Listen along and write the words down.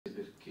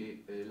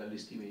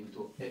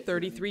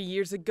33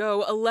 years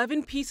ago,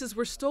 11 pieces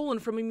were stolen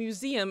from a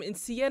museum in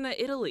Siena,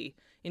 Italy.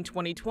 In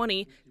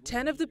 2020,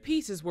 10 of the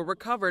pieces were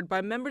recovered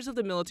by members of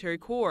the military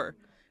corps.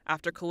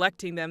 After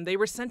collecting them, they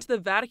were sent to the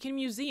Vatican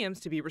Museums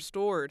to be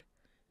restored.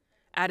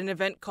 At an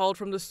event called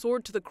From the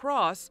Sword to the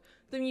Cross,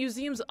 the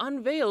museums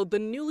unveiled the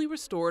newly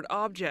restored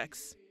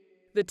objects.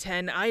 The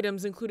 10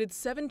 items included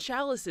 7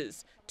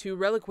 chalices, 2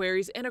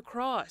 reliquaries, and a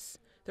cross.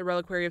 The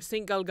Reliquary of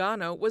St.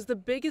 Galgano was the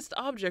biggest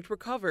object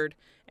recovered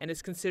and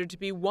is considered to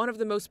be one of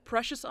the most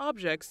precious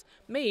objects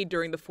made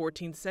during the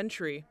 14th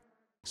century.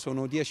 They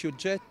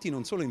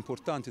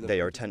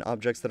are 10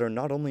 objects that are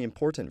not only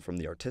important from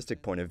the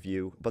artistic point of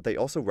view, but they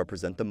also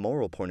represent the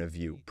moral point of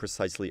view,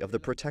 precisely of the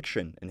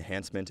protection,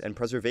 enhancement, and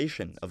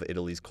preservation of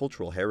Italy's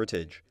cultural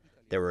heritage.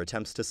 There were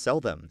attempts to sell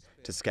them,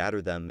 to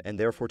scatter them, and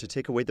therefore to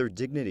take away their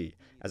dignity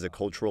as a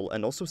cultural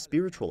and also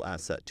spiritual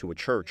asset to a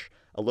church,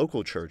 a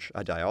local church,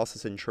 a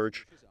diocesan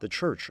church, the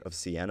Church of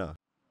Siena.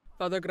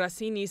 Father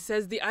Grassini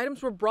says the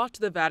items were brought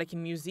to the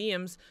Vatican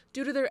Museums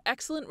due to their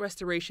excellent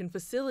restoration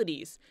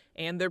facilities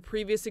and their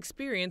previous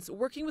experience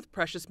working with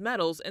precious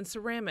metals and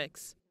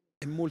ceramics.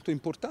 It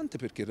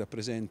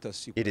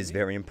is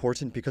very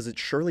important because it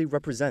surely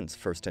represents,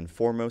 first and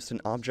foremost,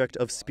 an object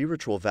of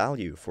spiritual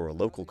value for a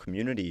local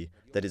community,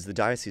 that is the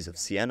Diocese of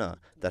Siena,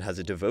 that has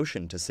a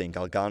devotion to St.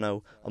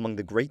 Galgano, among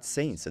the great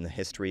saints in the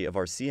history of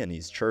our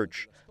Sienese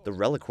church. The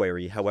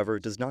reliquary, however,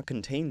 does not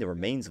contain the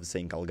remains of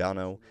St.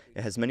 Galgano.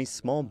 It has many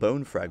small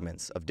bone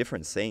fragments of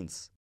different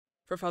saints.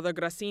 For Father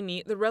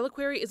Grassini, the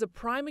reliquary is a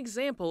prime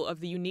example of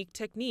the unique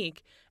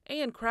technique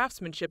and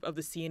craftsmanship of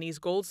the Sienese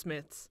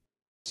goldsmiths.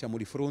 We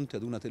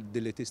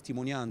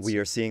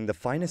are seeing the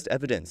finest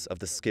evidence of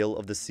the skill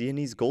of the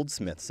Sienese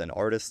goldsmiths and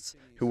artists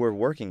who were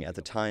working at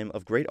the time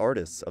of great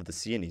artists of the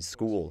Sienese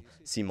school,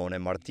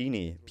 Simone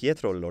Martini,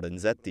 Pietro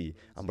Lorenzetti,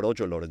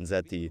 Ambrogio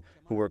Lorenzetti,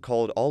 who were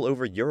called all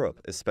over Europe,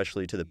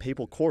 especially to the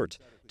papal court,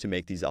 to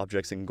make these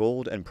objects in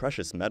gold and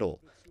precious metal,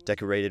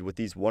 decorated with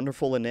these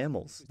wonderful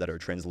enamels that are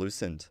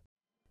translucent.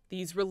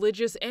 These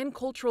religious and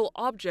cultural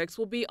objects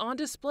will be on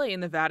display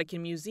in the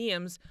Vatican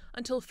Museums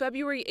until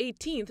February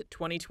 18,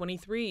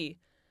 2023.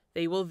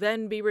 They will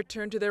then be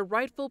returned to their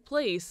rightful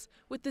place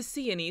with the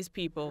Sienese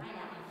people.